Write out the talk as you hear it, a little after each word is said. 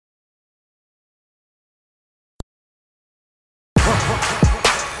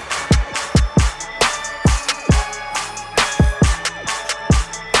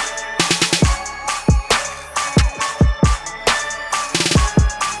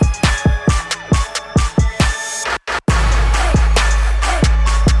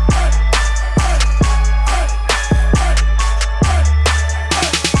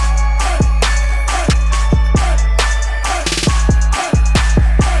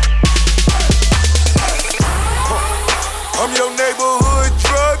I'm your neighborhood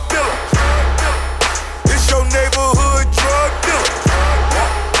drug dealer. It's your neighborhood drug dealer.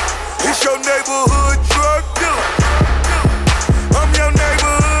 It's your neighborhood drug dealer. I'm your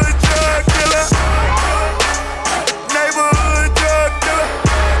neighborhood drug dealer. Neighborhood drug dealer.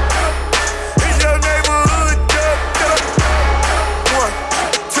 It's your neighborhood drug dealer. 1,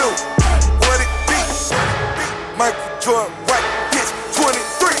 2, what it be? Michael Jordan, right, bitch,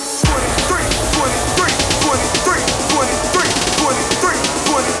 23, 23, 23, 23, 23, 23, 23,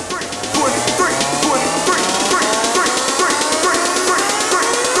 23, 23,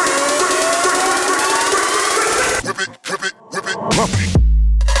 23, whip it, pump it.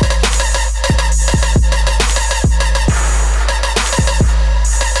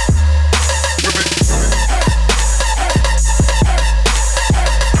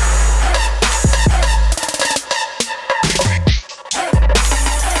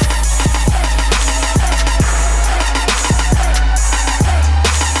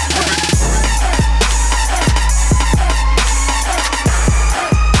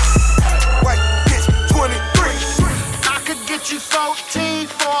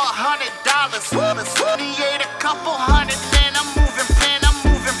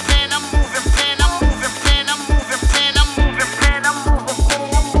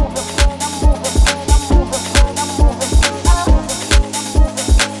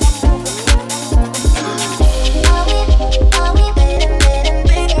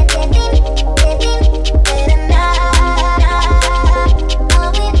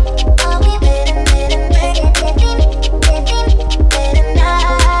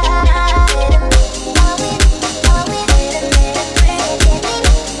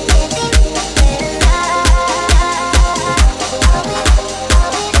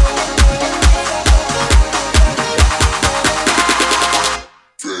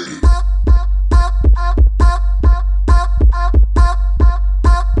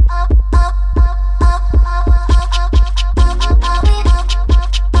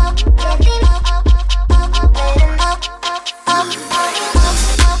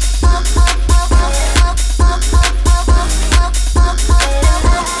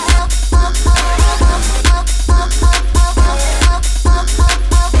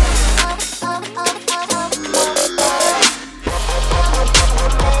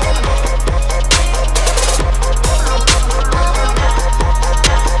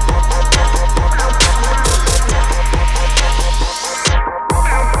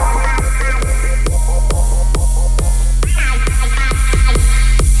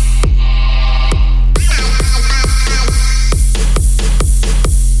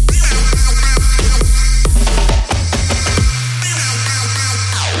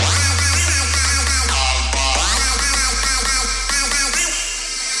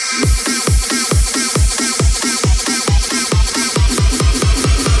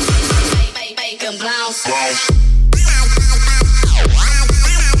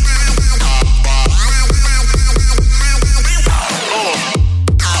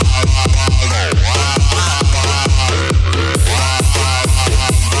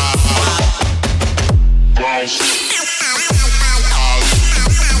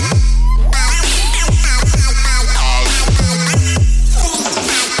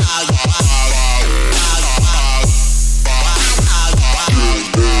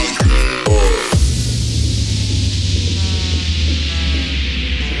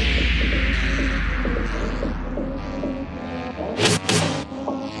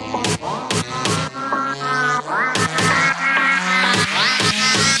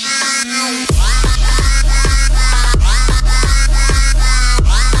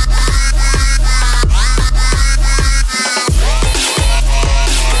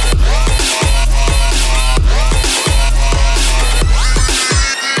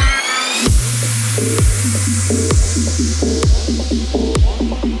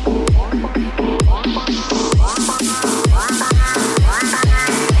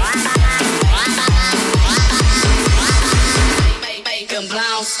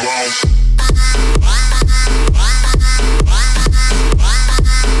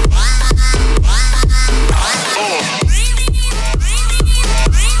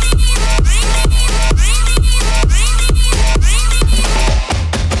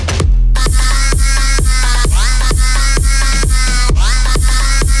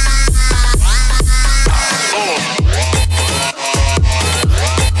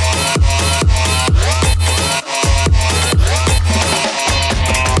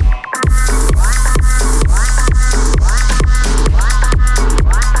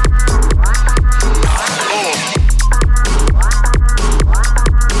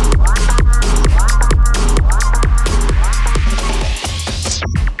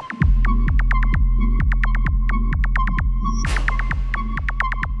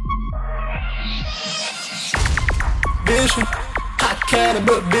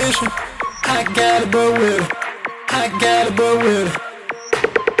 but vision. I got it, but with it. I got it, but with it.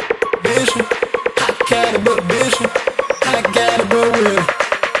 Vision. I got it, but vision. I got it, but with it.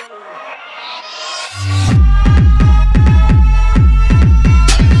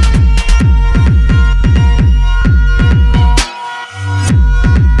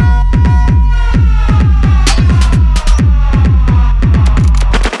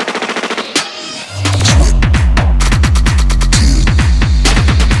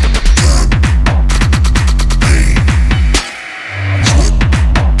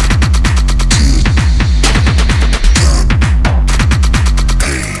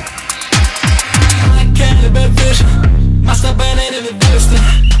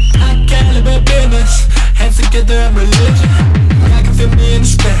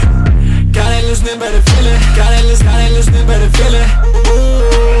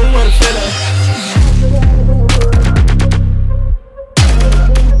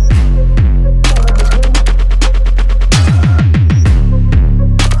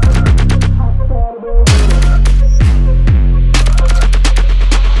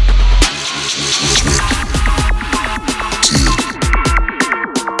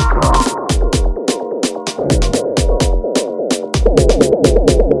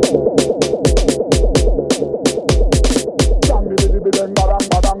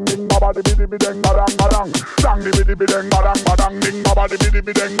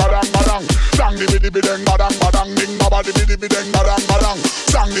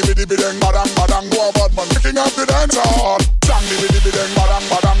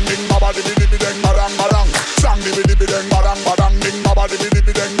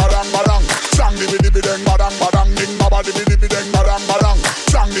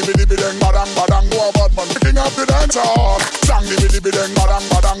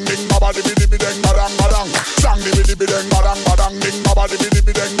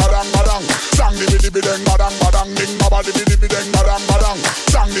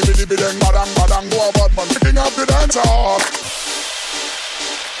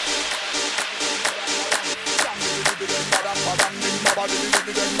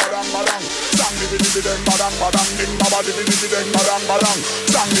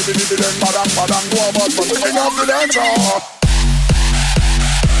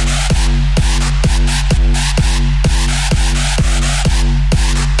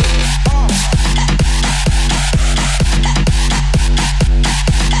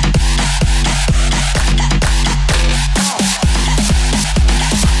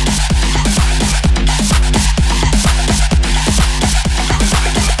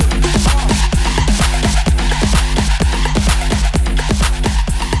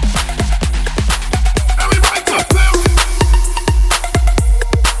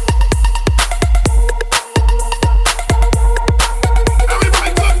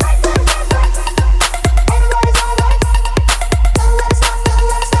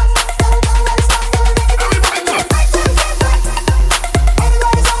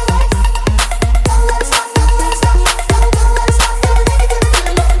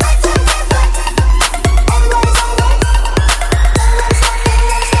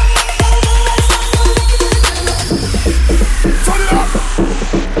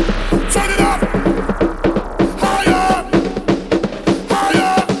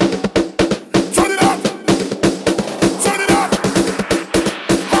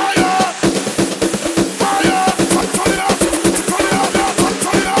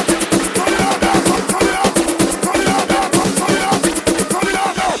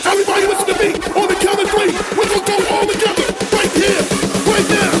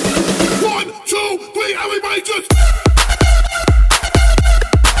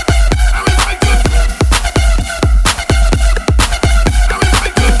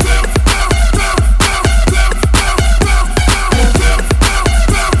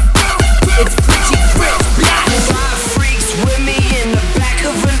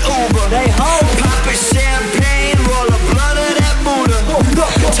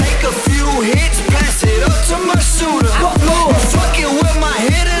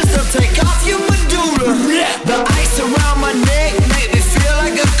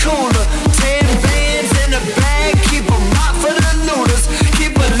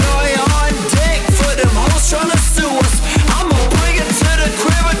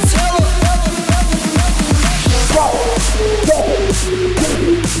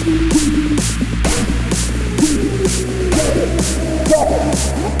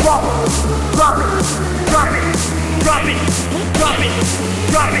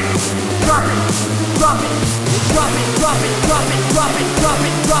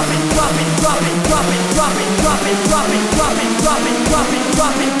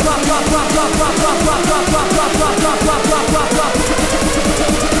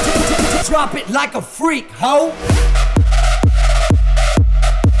 Drop it like a freak, ho.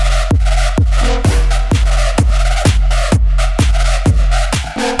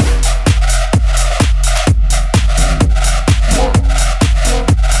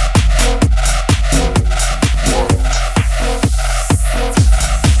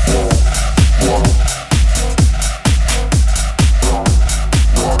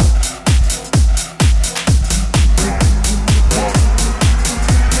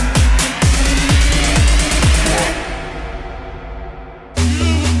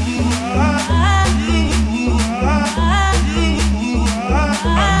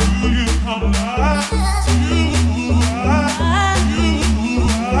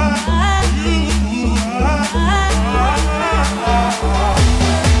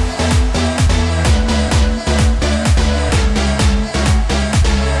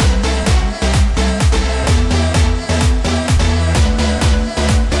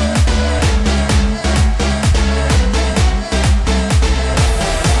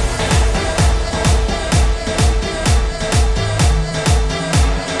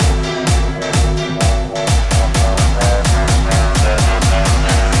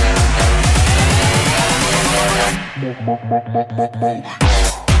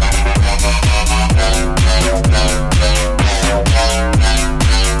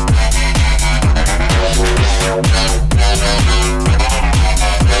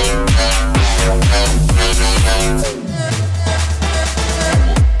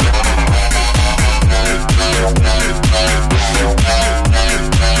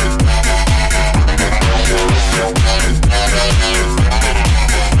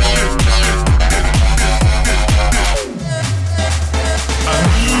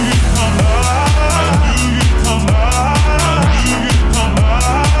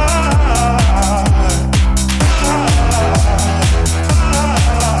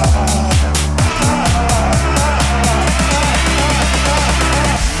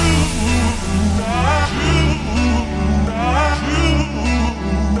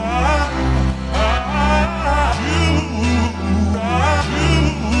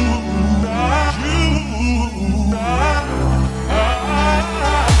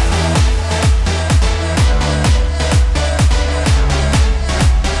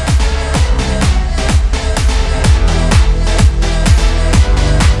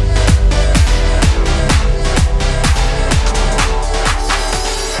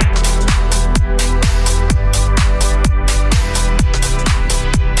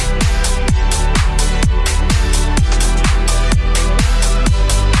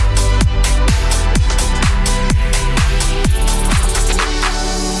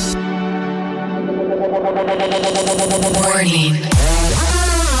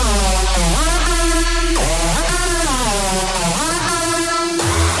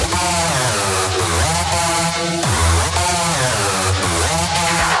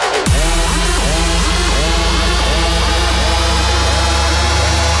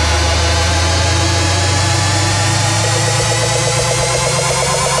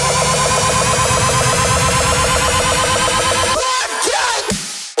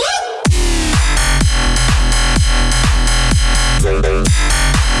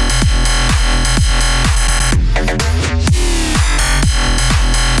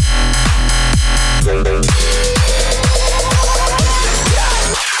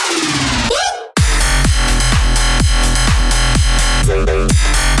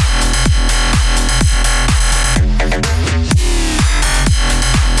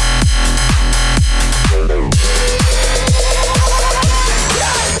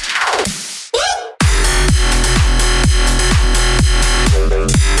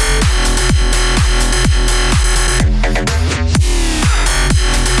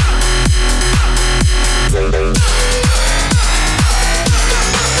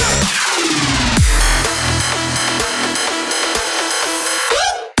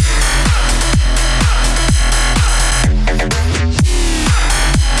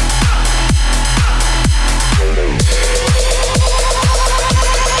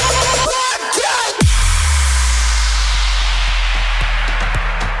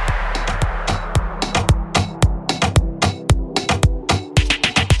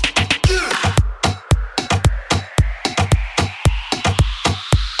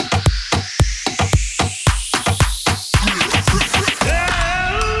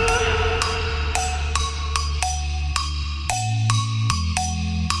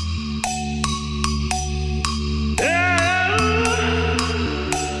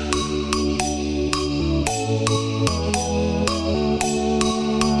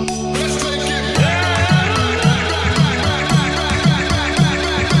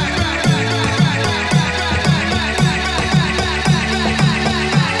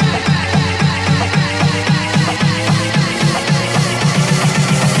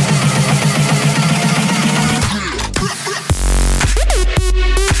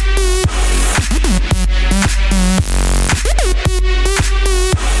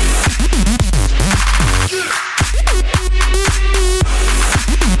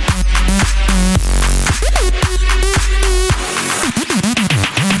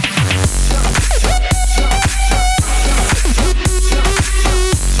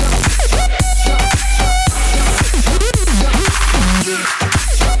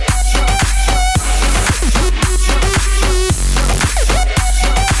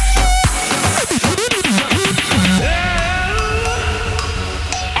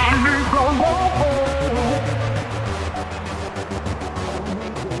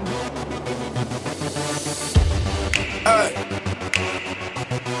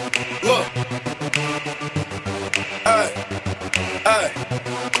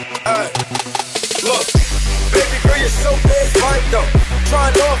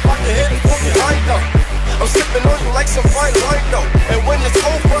 Sipping on you like some fine wine though. And when it's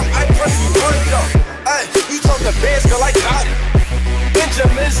over, I press rewind though. Ay, you talk the bands, girl, I got it.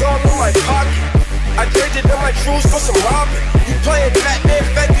 Benjamin's all in my pocket. I traded in my truths for some robbing. You playing Batman,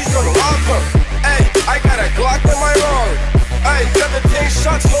 Fendi's gonna rob her. Ay, I got a Glock in my Rari. Ay, 17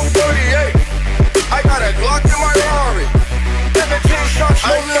 shots, no 38. I got a Glock in my Rari. 17 shots,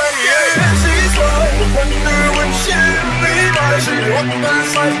 no 38. She's like wonder when she realizes she walked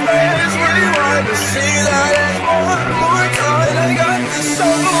inside fast. Really want to see that ass one more time. I got this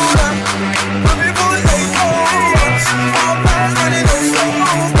soul. My people they know us. All past when it don't slow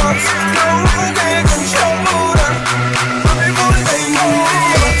us. No one can control us. My people they know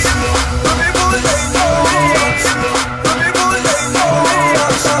us. My people they know us. My people they know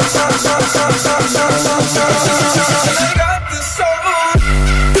us. I got this soul.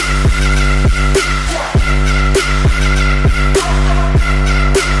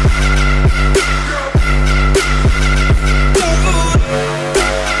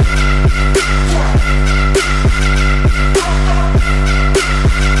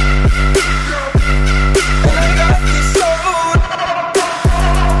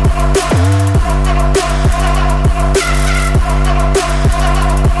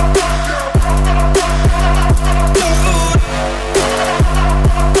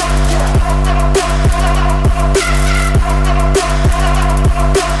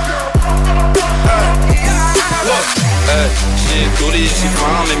 She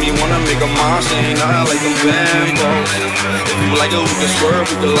fine, made me wanna make a mom. She ain't nothing like them Bambos. If you like it, we can swerve.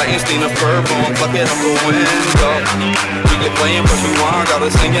 We can light and steam the fur bone, pluck it out the window. We get playing, but you want. Got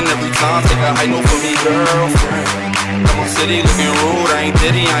her singing every time. Take a high note for me, girlfriend. Got my city looking rude. I ain't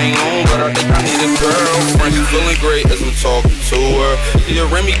Diddy, I ain't on, but I think I need a girlfriend. You feeling great as I'm talking to her. She a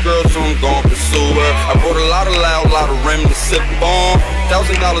Remy girl, so I'm gon' pursue her. I brought a lot of loud, lot of Rem to sip on.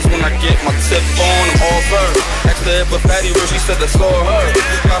 $1,000 when I get my tip on. I'm all her. Asked her if a fatty where she said I saw her.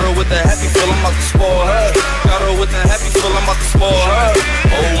 Got her with the happy feel, I'm about to spoil her. Got her with the happy feel, I'm about to spoil her.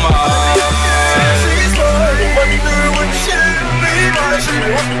 Oh my. She's like wonder when she realizes she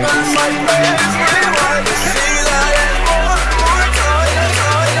walked inside fast. Really want to see that ass one more time.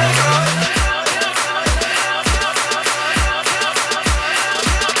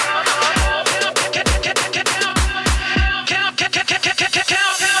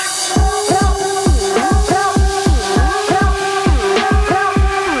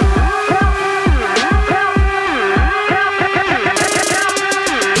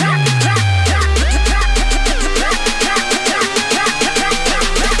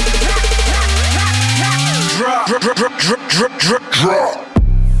 Drop.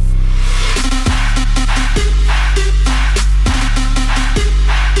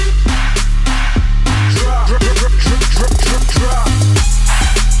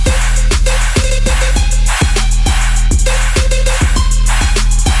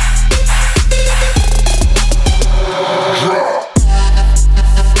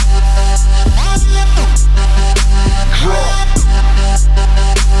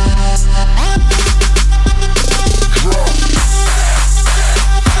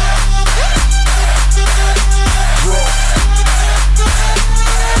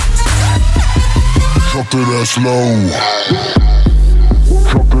 Drop it as slow.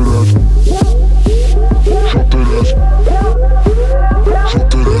 Drop it as. Drop it as.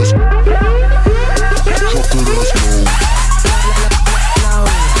 Drop it as. Drop it as slow.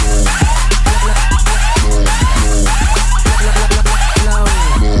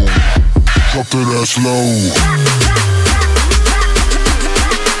 Drop it as slow.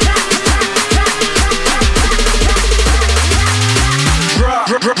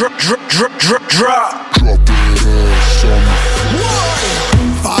 Drop it as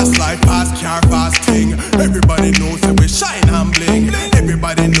Fast life, fast car, fast thing. Everybody knows that we shine and bling.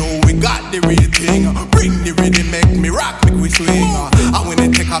 Everybody know we got the real thing. Bring the rhythm, make me rock, make we swing. And when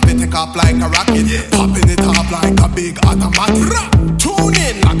it take off like a rocket. Popping it off like a big automatic. Tune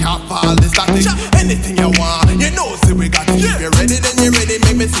in, like a fall, the static. Anything you want, you know, see we got it. If you're ready, then you're ready.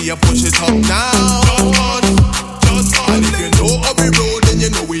 Make me see you push it up now. Just on. And if you know how we roll, then you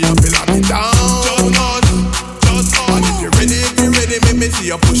know we have to lock it down. Just on. And if you're ready, make me see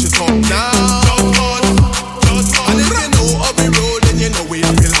you push it up now. Just on. And if you know how we roll, then you know we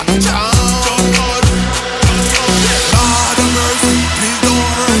have to lock it down. Lord of mercy, please don't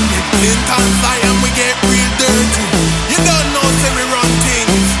hurt me. Clinton Zion, we get real dirty. You don't know, say we run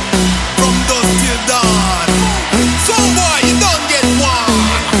things from dusk till dawn. So boy, you don't get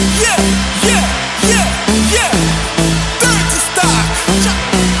one. Yeah. Dirty stock.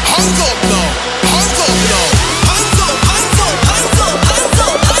 Hands up now. Hands up.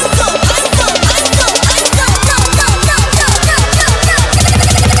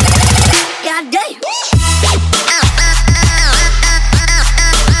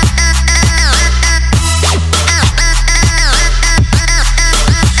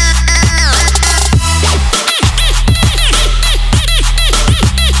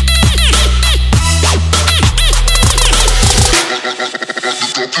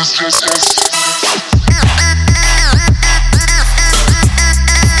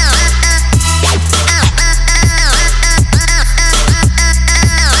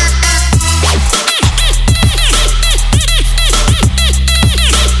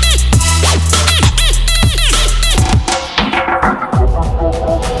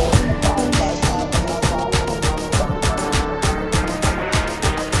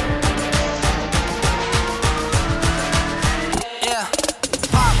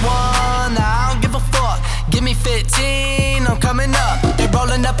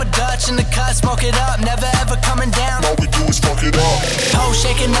 a Dutch in the cut, smoke it up, never ever coming down. All we do is fuck it up. Ho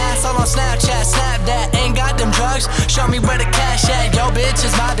shaking ass all on Snapchat, snap that. Ain't got them drugs, show me where the cash at. Yo bitch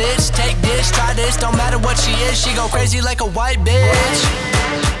is my bitch, take this, try this. Don't matter what she is, she go crazy like a white bitch.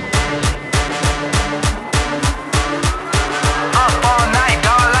 Up all night,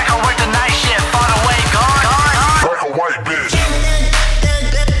 dog, like I work the night shift. Far away, gone. Like a white bitch.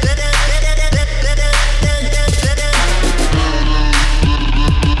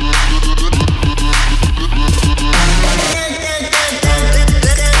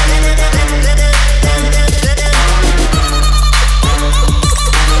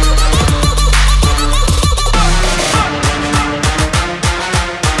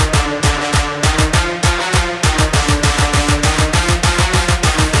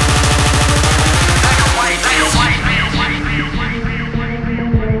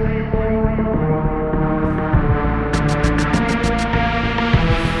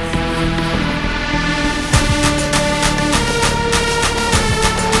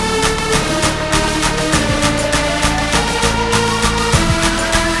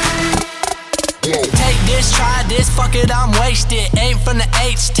 Try this, fuck it, I'm wasted. Ain't from the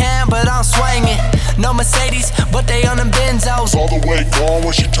H-town, but I'm swinging. No Mercedes, but they on them Benzos. All the way gone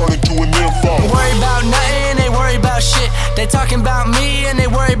when she turn into an info. Worry about nothing, they worry about shit. They talking about me and they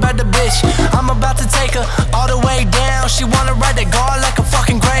worry about the bitch. I'm about to take her all the way down. She wanna ride the guard like a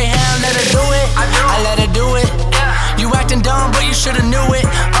fucking greyhound. Let her do it, I let her do it. You acting dumb, but you shoulda knew it.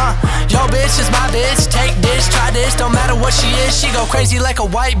 Yo bitch is my bitch, take this, try this. Don't matter what she is, she go crazy like a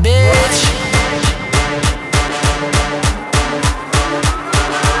white bitch.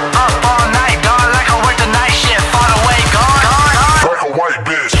 Up all night, dog, like I work the night shift. Far away, gone. Like a white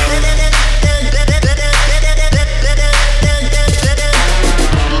bitch.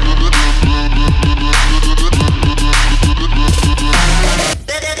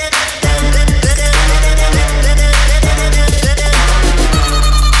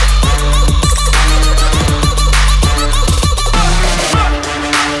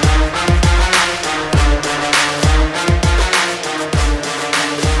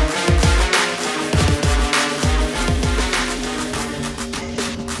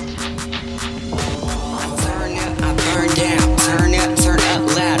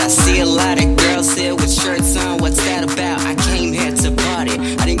 Shirts on, what's that about? I came here to party,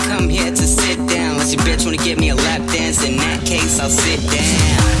 I didn't come here to sit down. Unless your bitch wanna give me a lap dance, in that case I'll sit down.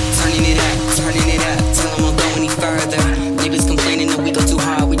 Turning it up, till I won't go any further. Neighbors complaining that we go too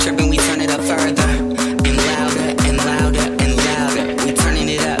hard, we tripping, we turn it up further. And louder, and louder, and louder. We turning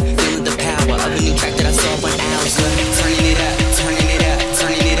it up, feeling the power of a new track that I saw on Alza. Turning it up, turning it up,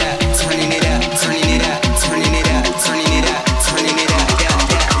 turning it up, turning it up, turning it up, turning it up, turning it up, turning it up.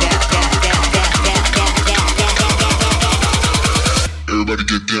 Everybody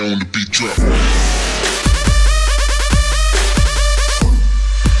get down when the beat drop.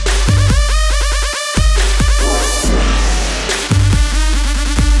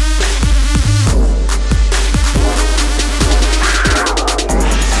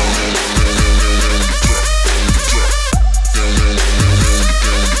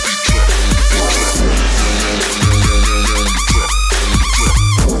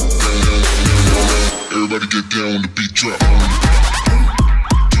 Everybody get down when the beat drop.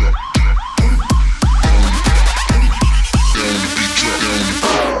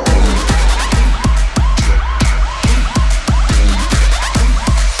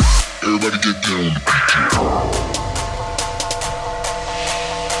 Everybody get down.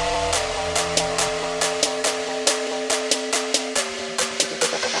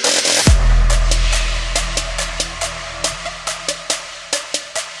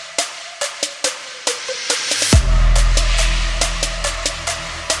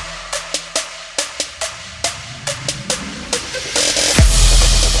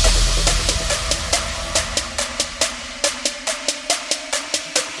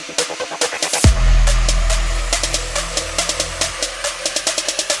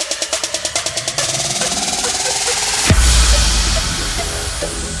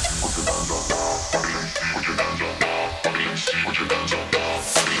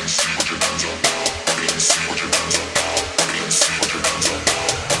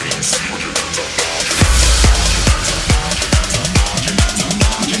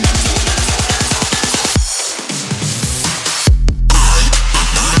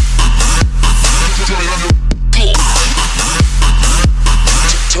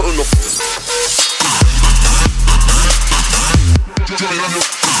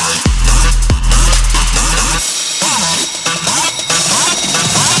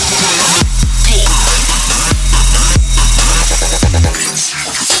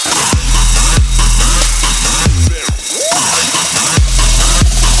 Peace.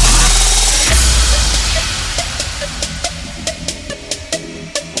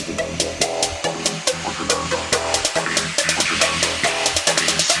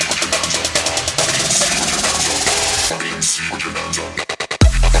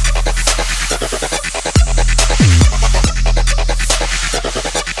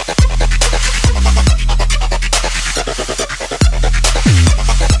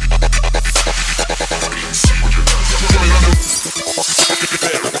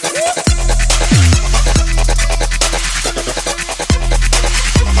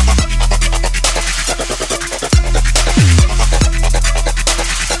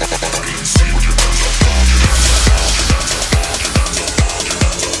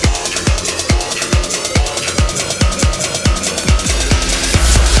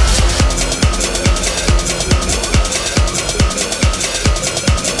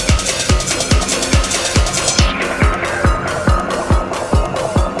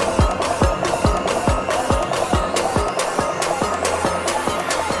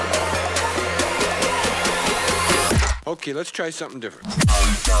 Okay, let's try something different.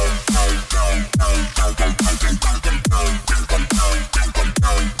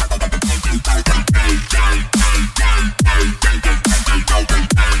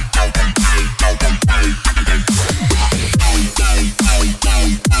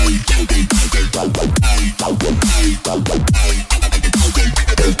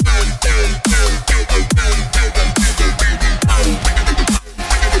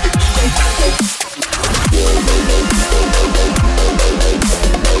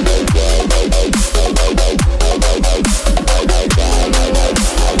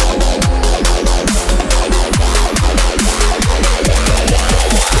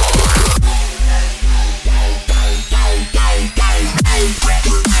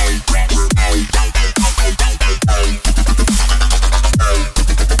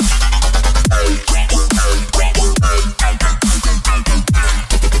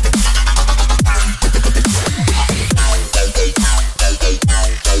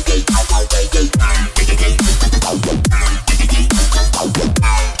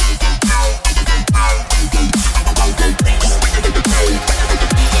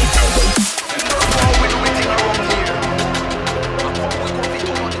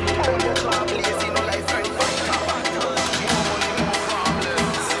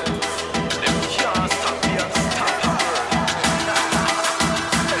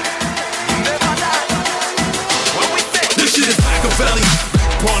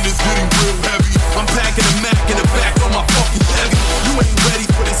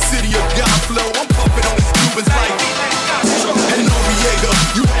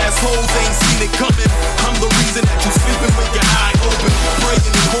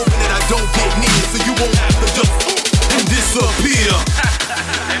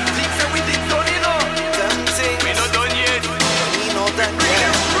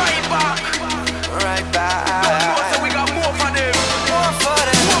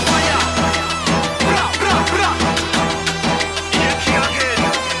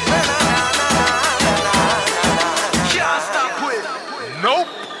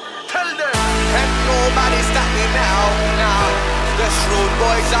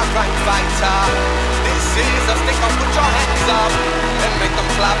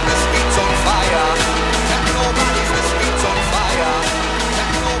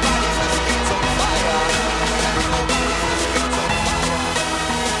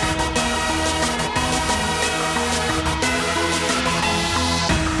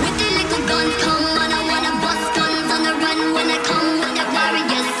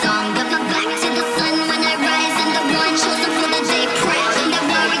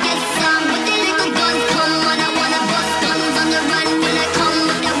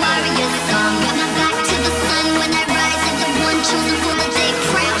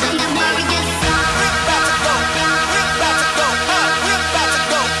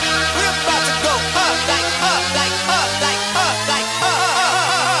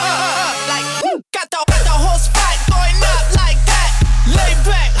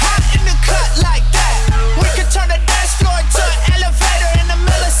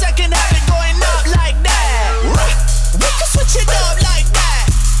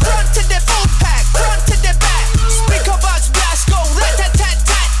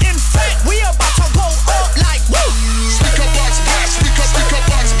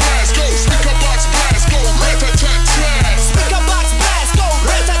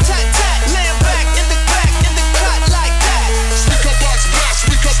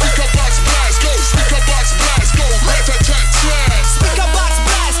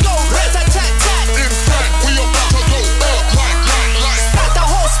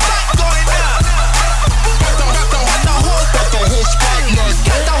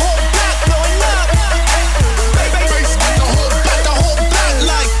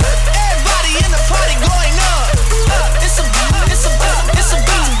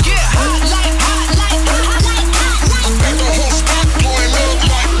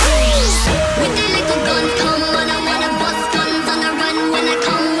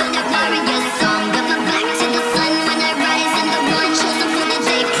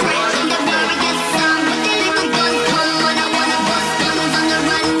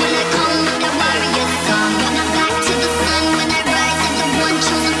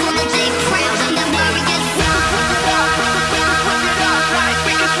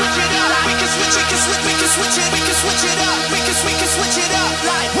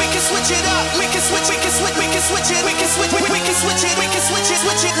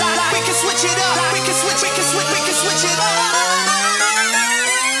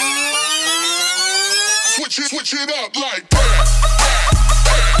 Switch it up.